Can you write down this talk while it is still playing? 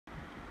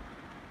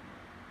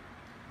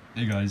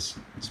Hey guys,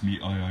 it's me,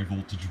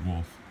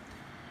 iiVoltageWolf.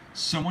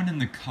 Someone in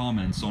the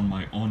comments on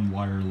my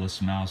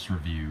unwireless mouse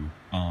review,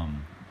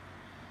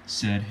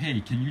 said,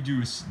 hey, can you do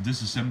a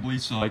disassembly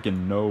so I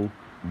can know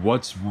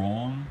what's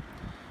wrong?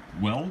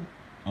 Well,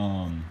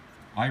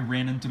 I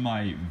ran into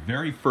my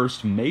very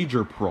first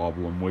major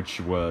problem, which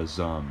was,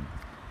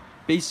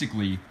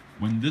 basically,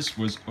 when this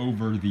was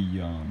over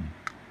the,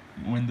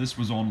 when this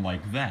was on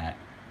like that,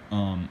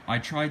 I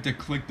tried to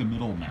click the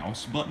middle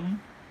mouse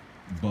button,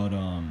 but,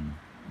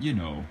 you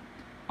know,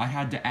 I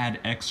had to add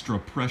extra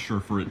pressure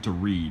for it to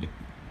read.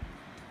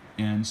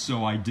 And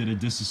so I did a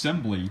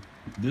disassembly.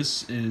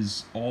 This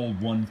is all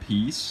one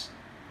piece.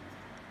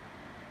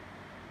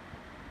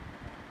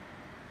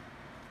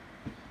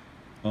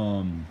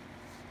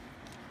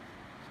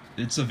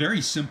 It's a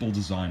very simple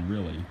design,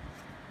 really.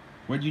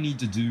 What you need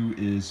to do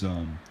is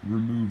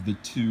remove the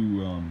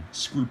two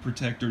screw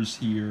protectors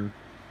here.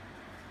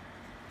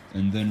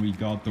 And then we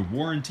got the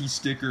warranty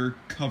sticker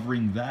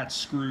covering that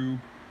screw.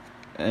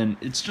 And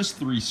it's just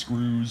 3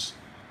 screws.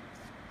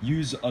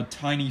 Use a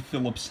tiny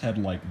Phillips head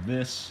like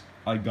this.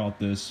 I got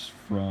this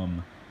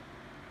from,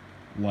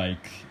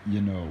 like, you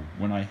know,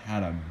 when I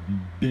had a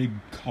big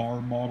car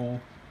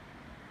model.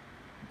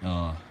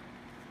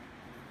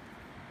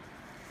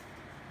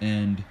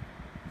 And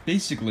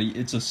basically,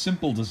 it's a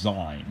simple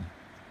design.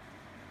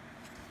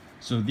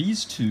 So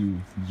these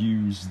two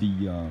use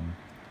the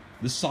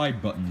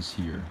side buttons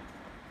here.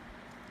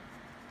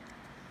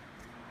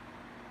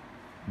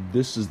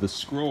 This is the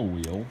scroll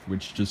wheel,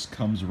 which just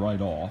comes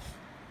right off.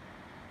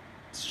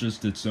 It's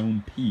just its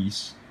own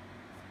piece.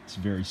 It's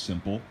very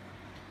simple.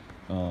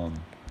 Then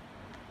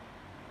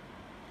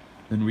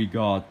we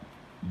got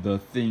the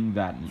thing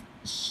that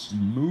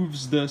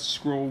moves the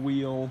scroll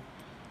wheel,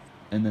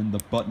 and then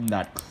the button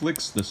that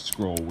clicks the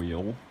scroll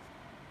wheel.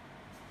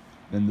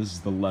 Then this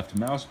is the left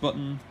mouse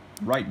button,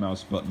 right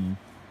mouse button,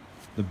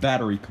 the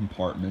battery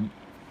compartment,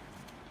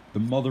 the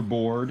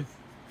motherboard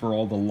for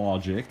all the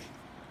logic,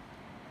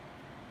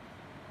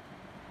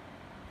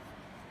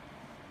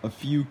 a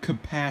few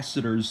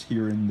capacitors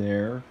here and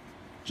there,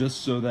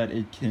 just so that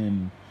it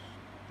can,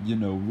 you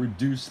know,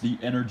 reduce the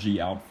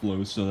energy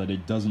outflow so that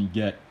it doesn't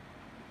get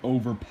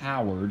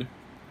overpowered.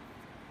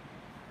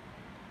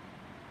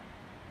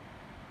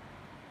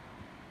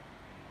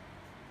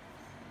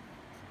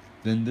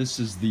 Then this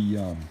is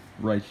the,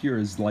 right here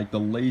is like the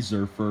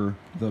laser for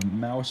the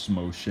mouse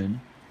motion.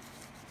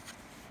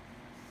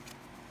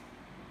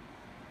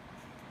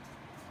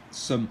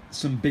 Some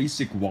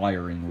basic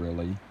wiring,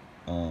 really.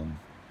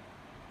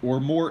 Or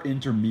more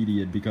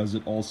intermediate, because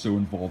it also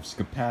involves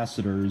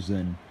capacitors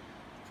and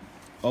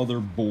other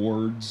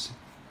boards.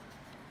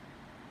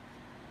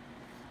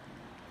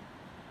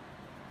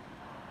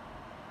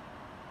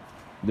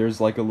 There's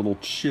like a little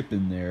chip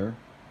in there,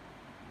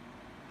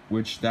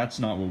 which that's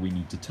not what we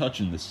need to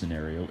touch in this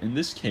scenario. In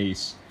this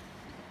case,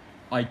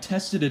 I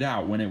tested it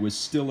out when it was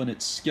still in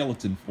its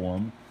skeleton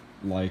form.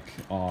 Like,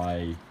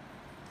 I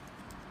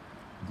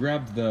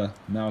grabbed the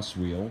mouse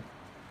wheel,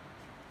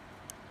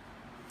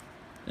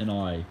 and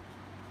I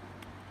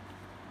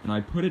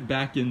put it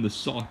back in the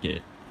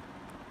socket.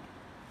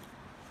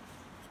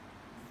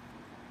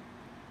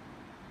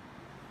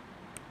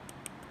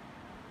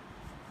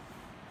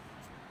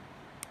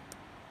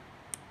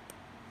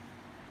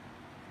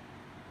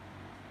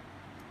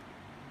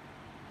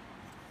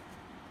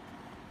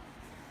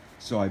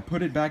 So I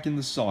put it back in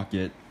the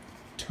socket,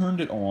 turned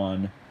it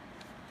on,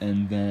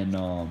 and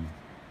then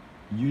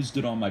used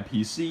it on my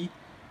PC,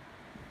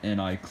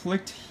 and I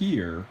clicked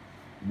here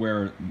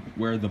where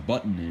the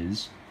button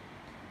is.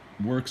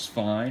 Works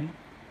fine.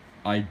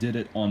 I did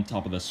it on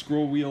top of the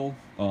scroll wheel.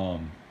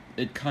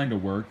 It kind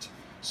of worked.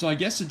 So I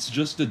guess it's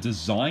just a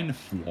design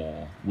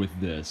flaw with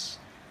this,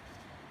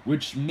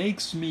 which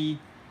makes me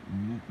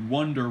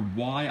wonder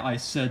why I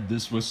said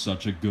this was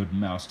such a good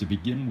mouse to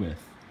begin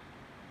with.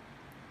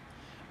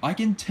 I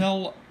can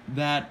tell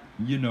that,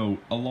 you know,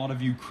 a lot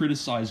of you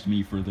criticized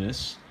me for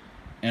this,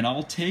 and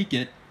I'll take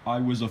it.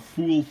 I was a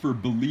fool for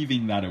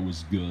believing that it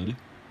was good.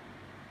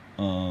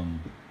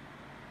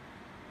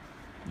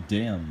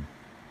 Damn.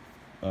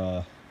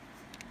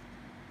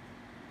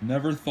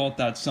 Never thought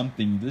that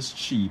something this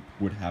cheap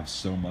would have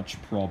so much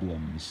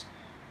problems.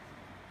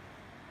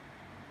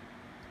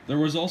 There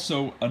was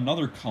also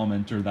another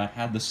commenter that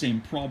had the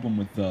same problem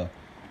with the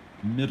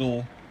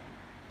middle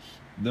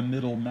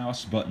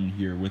mouse button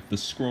here with the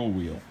scroll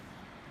wheel.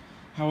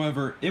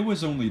 However, it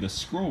was only the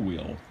scroll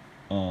wheel,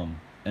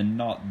 and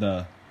not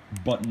the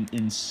button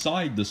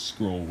inside the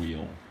scroll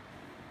wheel.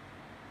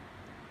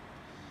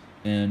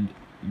 And,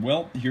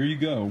 well, here you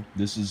go.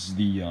 This is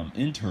the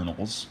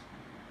internals.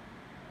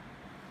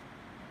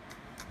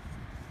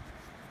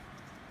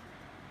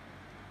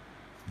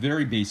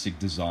 Very basic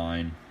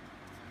design.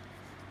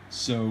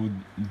 So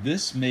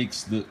this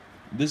makes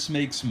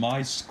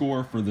my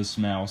score for this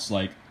mouse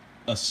like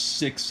a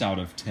 6 out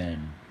of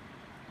 10,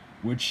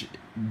 which,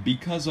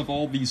 because of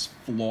all these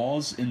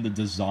flaws in the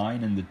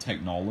design and the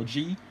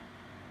technology,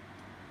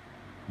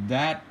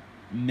 that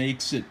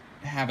makes it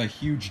have a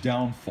huge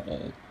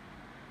downfall.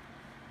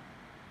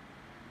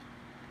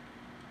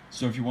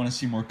 So if you want to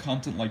see more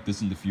content like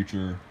this in the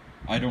future,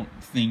 I don't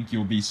think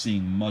you'll be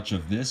seeing much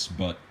of this,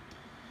 but,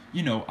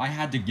 you know, I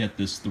had to get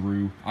this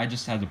through. I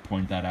just had to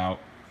point that out.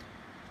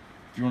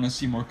 If you want to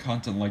see more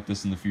content like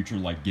this in the future,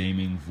 like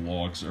gaming,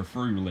 vlogs, or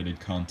furry-related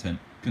content,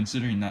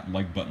 consider hitting that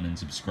like button and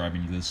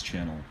subscribing to this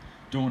channel.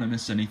 Don't want to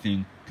miss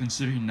anything,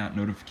 consider hitting that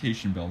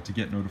notification bell to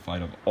get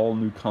notified of all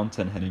new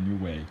content heading your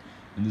way.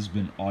 And this has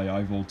been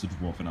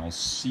iiVoltageWolf, and I'll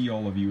see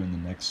all of you in the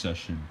next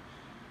session.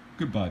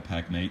 Goodbye,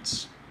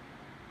 Packmates.